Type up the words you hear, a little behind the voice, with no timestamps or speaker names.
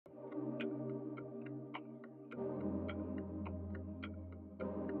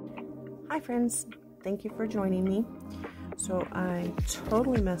Hi friends, thank you for joining me. So I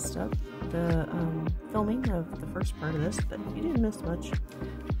totally messed up the filming of the first part of this, but you didn't miss much.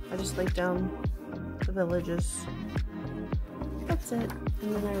 I just laid down the villages. That's it.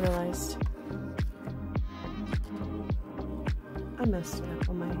 And then I realized I messed it up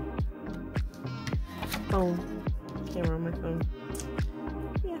on my phone, camera on my phone.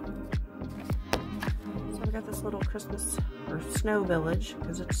 Yeah. So I got this little Christmas or snow village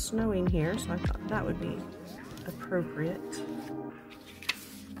because it's snowing here, so I thought that would be appropriate.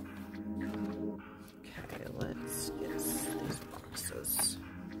 Okay, let's get these boxes.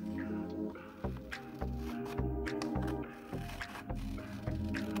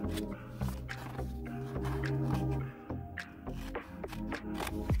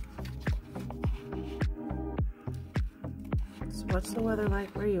 So what's the weather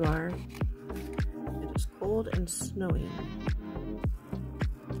like where you are? It is cold and snowing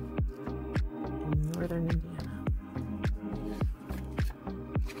in northern Indiana.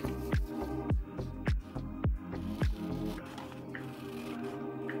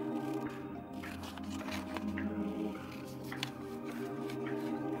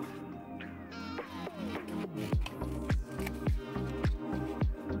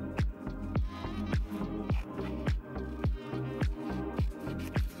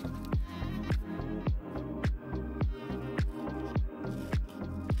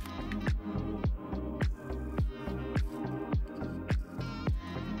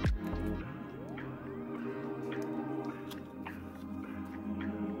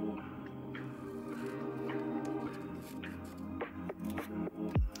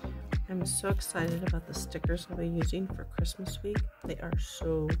 I'm so excited about the stickers I'll be using for Christmas week. They are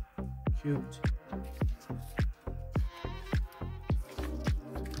so cute.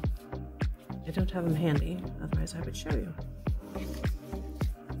 I don't have them handy, otherwise I would show you.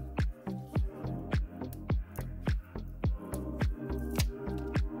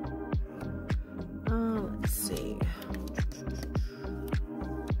 Let's see. I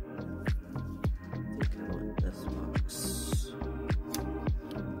think I want this box.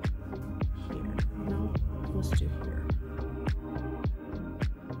 Let's do here.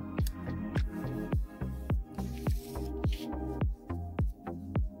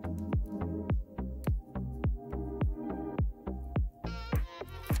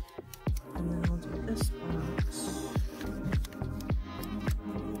 And then I'll do this box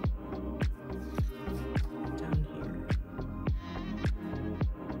down here.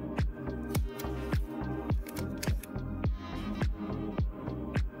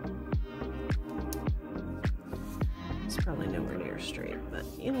 It's probably nowhere near straight, but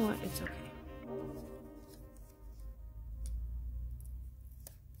you know what? It's okay.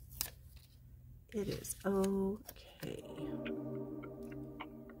 It is okay.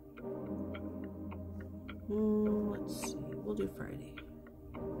 Let's see. We'll do Friday.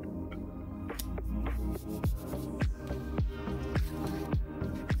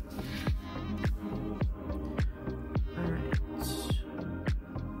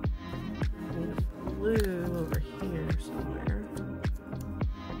 Blue over here somewhere.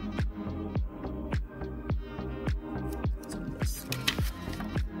 So this.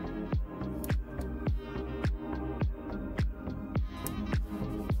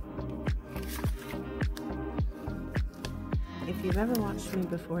 If you've ever watched me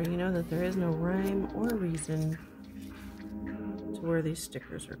before, you know that there is no rhyme or reason to where these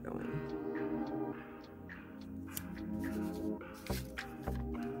stickers are going.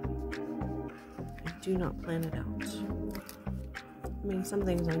 Do not plan it out. I mean, some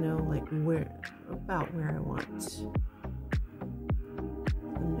things I know, like where I want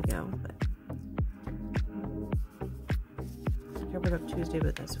them to go, but I covered up Tuesday,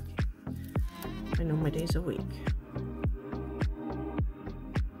 but that's okay. I know my days a week.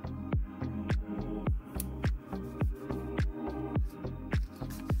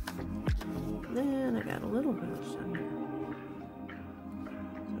 Then I got a little village down here.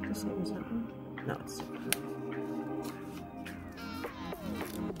 Is that the same as that one? No, it's different.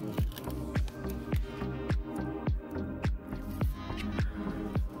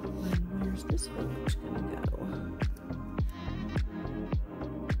 And where's this village gonna go?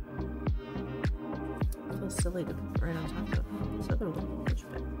 It feels silly to put right on top of this other little village,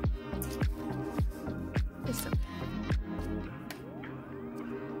 but it's okay.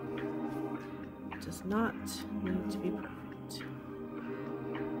 It does not need to be perfect.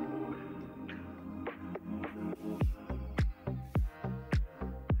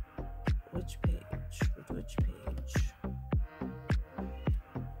 Which page?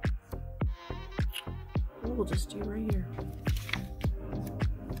 We'll just do right here.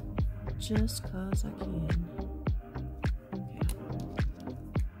 just cause I can.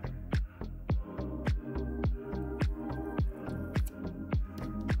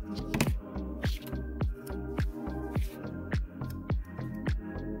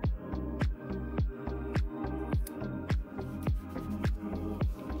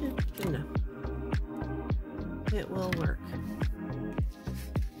 Good enough. It will work.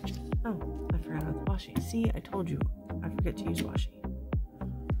 Oh, I forgot about the washi. See, I told you I forget to use washi.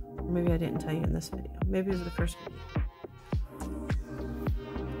 Or maybe I didn't tell you in this video. Maybe it was the first video.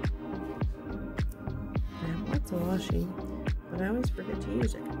 I have lots of washi, but I always forget to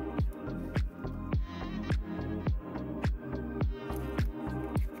use it.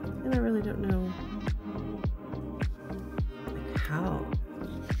 And I really don't know like how.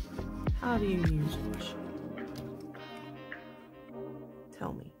 How do you use washi?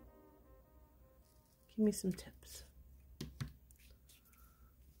 Tell me. Give me some tips.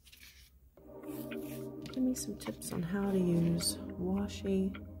 Give me some tips on how to use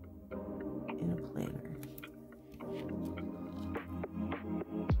washi in a planner.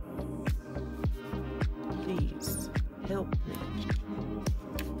 Please help me.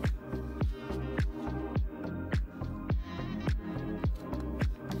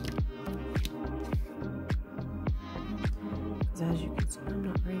 As you can see, I'm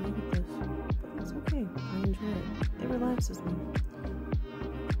not very good at this, but that's okay. I enjoy it. It relaxes me.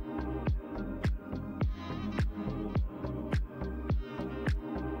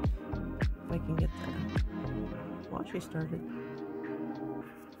 If I can get the washi started,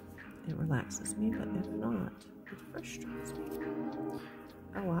 it relaxes me, but if not, it frustrates me.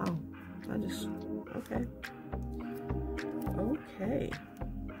 Oh wow. I just, okay. Okay.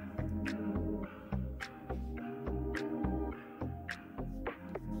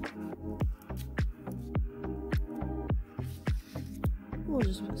 We'll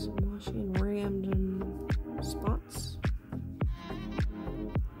just put some washi in random spots.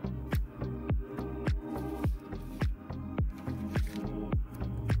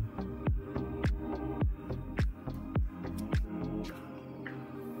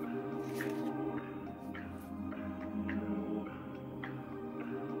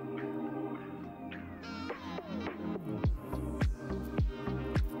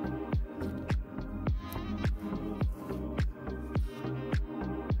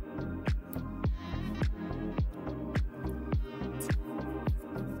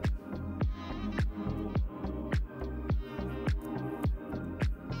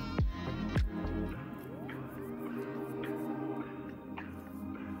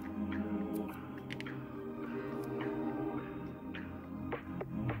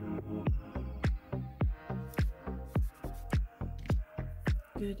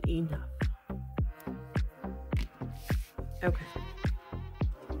 Good enough. Okay.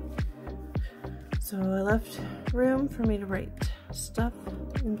 So I left room for me to write stuff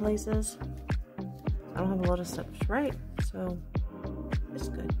in places. I don't have a lot of stuff to write, so it's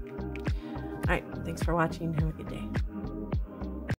good. Alright, thanks for watching. Have a good day.